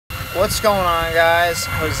What's going on, guys?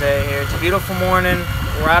 Jose here. It's a beautiful morning.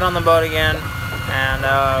 We're out on the boat again, and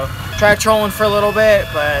tried trolling for a little bit,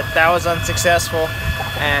 but that was unsuccessful.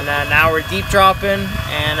 And now we're deep dropping,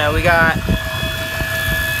 and we got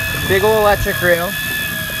a big old electric reel.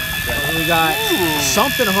 We got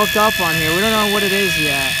something hooked up on here. We don't know what it is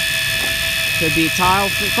yet. Could be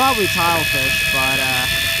tilefish, probably tilefish, but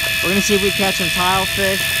we're gonna see if we catch some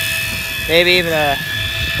tilefish. Maybe even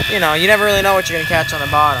you know, you never really know what you're gonna catch on the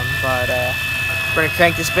bottom, but we're gonna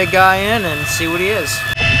crank this big guy in and see what he is.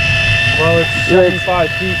 Well, it's 75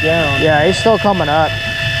 feet down. Yeah, he's still coming up.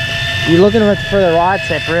 You're looking for the rod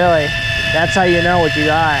tip, really. That's how you know what you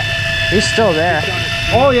got. He's still there.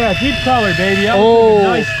 Oh yeah, deep color, baby. That was a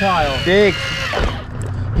nice tile. Big.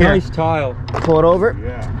 Here. Nice tile. Pull it over.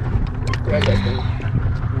 Yeah.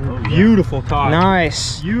 Beautiful tile.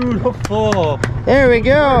 Nice. Beautiful. There we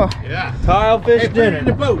go. Yeah. Tilefish dinner. In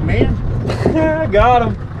the boat, man. Got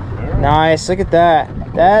him. Nice. Look at that.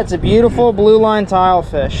 That's a beautiful blue line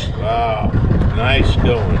tilefish. Wow. Nice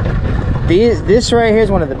going. This right here is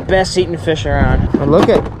one of the best eating fish around. And look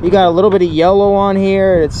at, you got a little bit of yellow on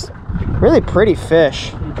here. It's really pretty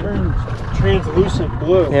fish. He turns translucent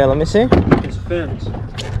blue. Yeah, let me see. His fins.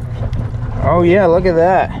 Oh yeah, look at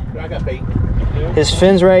that. I got bait. His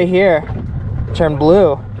fins right here turn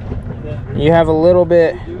blue. You have a little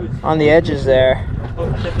bit on the edges there.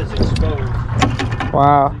 Hook tip is exposed.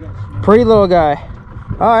 Wow. Pretty little guy.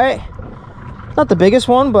 Alright. Not the biggest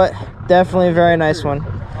one, but definitely a very nice one.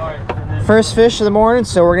 First fish of the morning,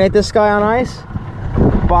 so we're gonna get this guy on ice.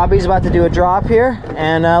 Bobby's about to do a drop here,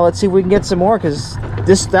 and let's see if we can get some more, because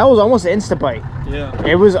that was almost an insta bite. Yeah.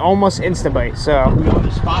 It was almost insta bite, so. We on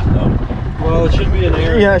the spot though. Well, it should be an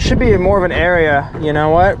area. Yeah, it should be more of an area, you know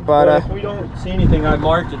what? But if we don't see anything, I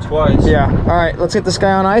marked it twice. yeah. Alright, let's get this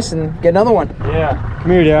guy on ice and get another one. Yeah.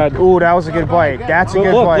 Come here, Dad. Ooh, that was a good bite. That's a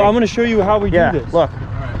good Look, bite. I'm gonna show you how we do this. Look.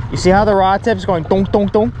 You see how the rod tip's going donk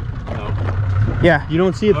donk donk? Yeah. You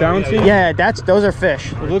don't see it bouncing? Yeah, those are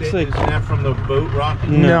fish. It looks like. Isn't that from the boat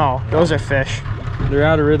rocking? No, those are fish. They're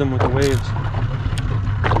out of rhythm with the waves.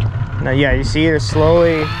 Now, yeah, you see they're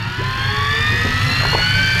slowly.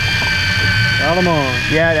 Got them on.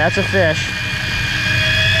 Yeah, that's a fish.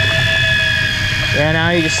 Yeah, now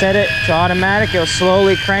you just set it to automatic. It'll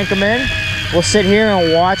slowly crank them in. We'll sit here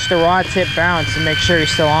and watch the rod tip bounce and make sure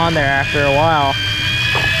he's still on there after a while.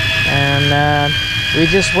 And we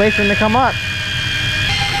just wait for him to come up.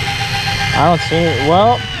 I don't see it.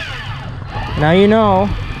 Well, now you know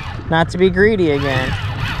not to be greedy again.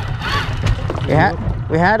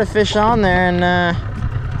 We had a fish on there and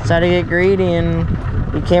decided to get greedy, and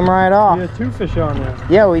he came right off. We had two fish on there.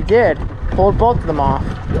 Yeah, we did. Pulled both of them off. All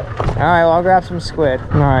right, well, I'll grab some squid.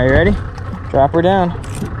 All right, you ready? Drop her down.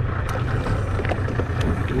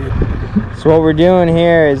 So what we're doing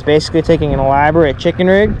here is basically taking an elaborate chicken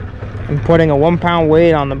rig and putting a 1 pound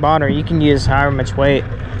weight on the bottom. You can use however much weight,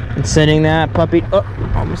 and sending that puppy down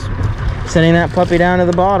to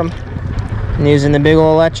the bottom, and using the big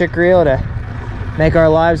old electric reel to make our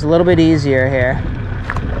lives a little bit easier here.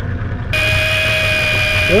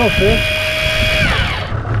 Little fish.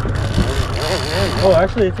 Oh,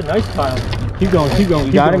 actually, it's a nice tile. Keep going, keep going.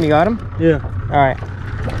 You got him? You got him? Yeah. All right.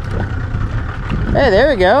 Hey, there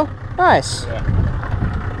we go. Nice.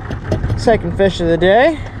 Second fish of the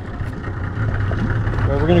day.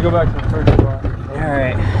 Right, we're gonna go back to the first spot. All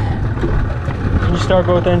right. Can you start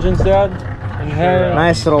both engines, Dad? And head,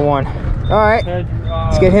 Nice little one. All right.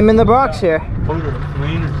 Let's get him in the box here. All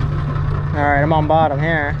right, I'm on bottom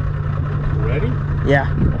here. Ready? Yeah.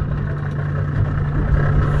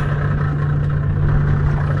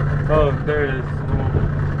 Oh, there it is. Little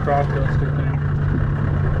cross duster thing.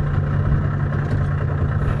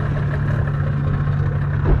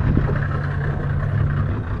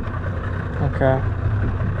 Okay.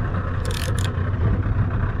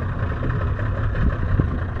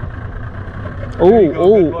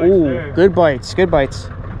 Oh, good bites, good bites.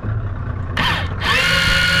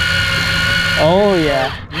 Oh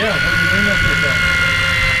yeah. Yeah, what do you bring up with that?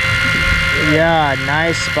 Yeah,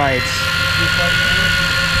 nice bites.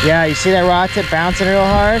 Yeah, you see that rod tip bouncing real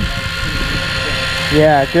hard?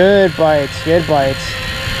 Yeah, good bites, good bites.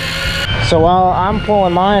 So while I'm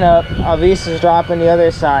pulling mine up, Alvisa's dropping the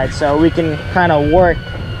other side, so we can kind of work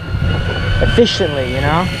efficiently, you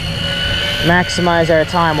know? Maximize our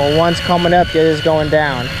time. Well, one's coming up, the other's going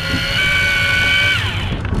down.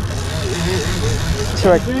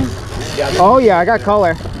 So oh yeah, I got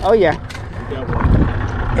color. Oh yeah.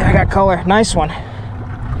 Yeah, I got color. Nice one.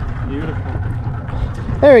 Beautiful.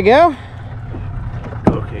 There we go.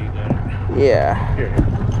 Okay, you got it. Yeah. Here.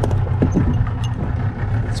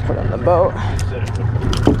 Let's put it on the boat. Set it.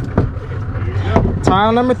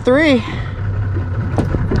 tile number 3.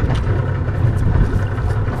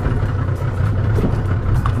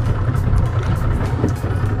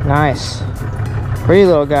 Nice. Pretty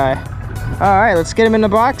little guy. All right, let's get him in the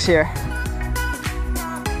box here.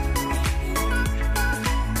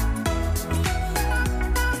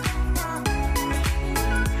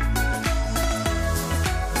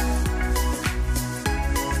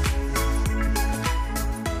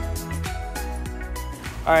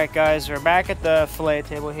 All right, guys, we're back at the fillet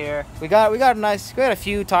table here. We got a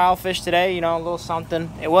few tilefish today, you know, a little something.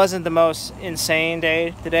 It wasn't the most insane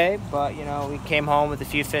day today, but you know, we came home with a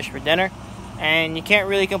few fish for dinner, and you can't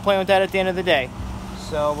really complain with that at the end of the day.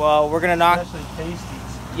 So we're gonna knock. Especially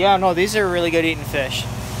pasties. Yeah, no, these are really good eating fish.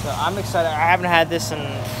 So I'm excited. I haven't had this in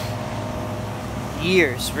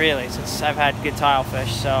years, really, since I've had good tilefish.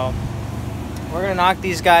 So we're gonna knock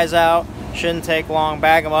these guys out. Shouldn't take long.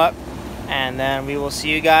 Bag them up. And then we will see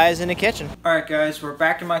you guys in the kitchen. All right, guys, we're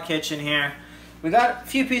back in my kitchen here. We got a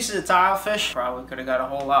few pieces of tilefish. Probably could have got a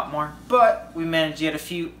whole lot more, but we managed to get a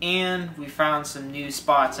few, and we found some new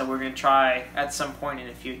spots that we're gonna try at some point in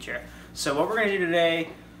the future. So what we're gonna do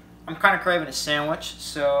today, I'm kind of craving a sandwich,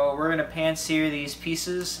 so we're gonna pan sear these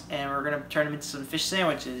pieces, and we're gonna turn them into some fish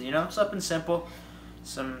sandwiches. You know, something simple,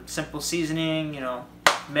 some simple seasoning. You know,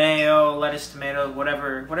 mayo, lettuce, tomato,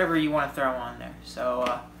 whatever you want to throw on there.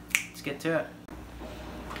 So. Let's get to it.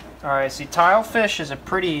 Alright, see, tilefish is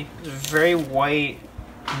very white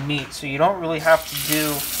meat, so you don't really have to do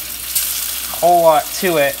a whole lot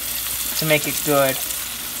to it to make it good.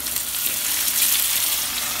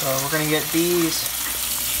 So we're going to get these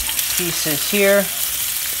pieces here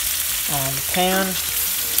on the pan,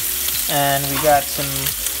 and we got some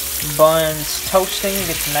buns toasting.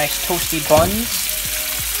 Get some nice toasty buns,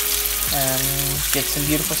 and get some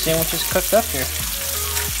beautiful sandwiches cooked up here.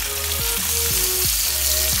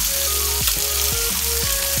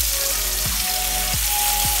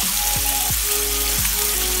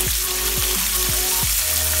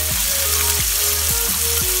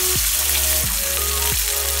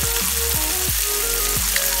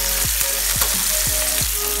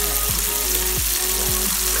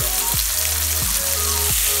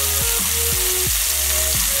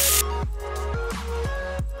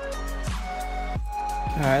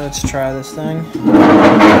 Alright, let's try this thing.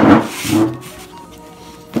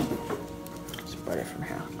 Let's bite it from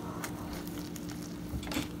here.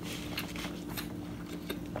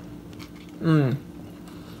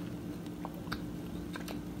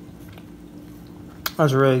 That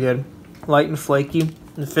was really good. Light and flaky.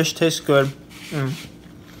 The fish tastes good.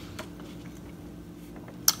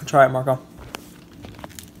 Try it, Marco.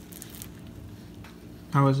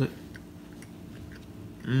 How is it?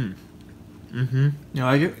 You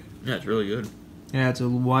like it? Yeah, it's really good. Yeah, it's a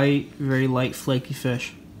white, very light, flaky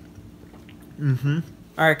fish.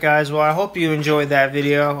 Alright, guys, well, I hope you enjoyed that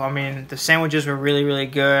video. I mean, the sandwiches were really, really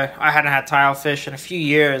good. I hadn't had tilefish in a few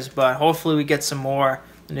years, but hopefully we get some more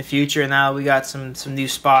in the future. Now we got some new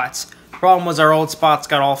spots. The problem was our old spots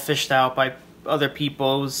got all fished out by other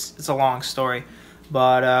people. It's a long story.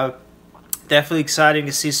 But definitely exciting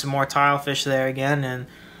to see some more tilefish there again and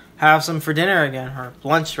have some for dinner again, or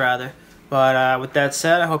lunch rather. But with that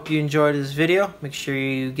said, I hope you enjoyed this video. Make sure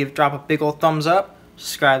you drop a big old thumbs up,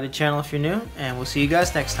 subscribe to the channel if you're new, and we'll see you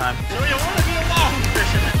guys next time.